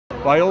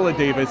Viola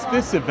Davis,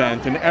 this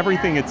event and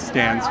everything it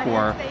stands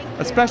for,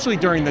 especially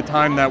during the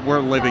time that we're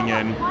living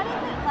in,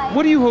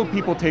 what do you hope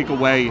people take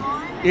away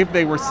if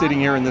they were sitting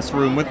here in this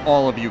room with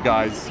all of you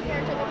guys?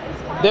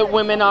 That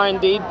women are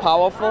indeed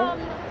powerful,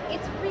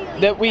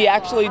 that we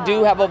actually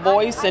do have a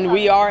voice and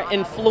we are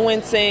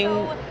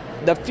influencing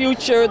the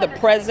future, the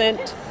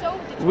present.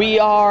 We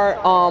are,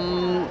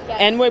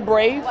 and we're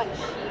brave,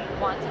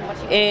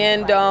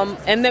 and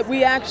that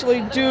we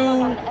actually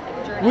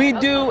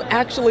do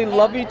actually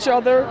love each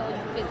other.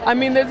 I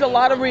mean, there's a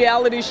lot of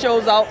reality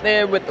shows out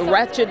there with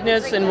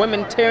ratchetness and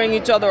women tearing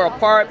each other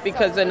apart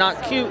because they're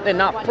not cute, they're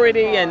not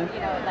pretty, and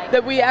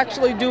that we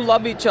actually do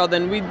love each other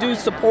and we do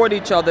support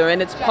each other,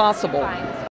 and it's possible.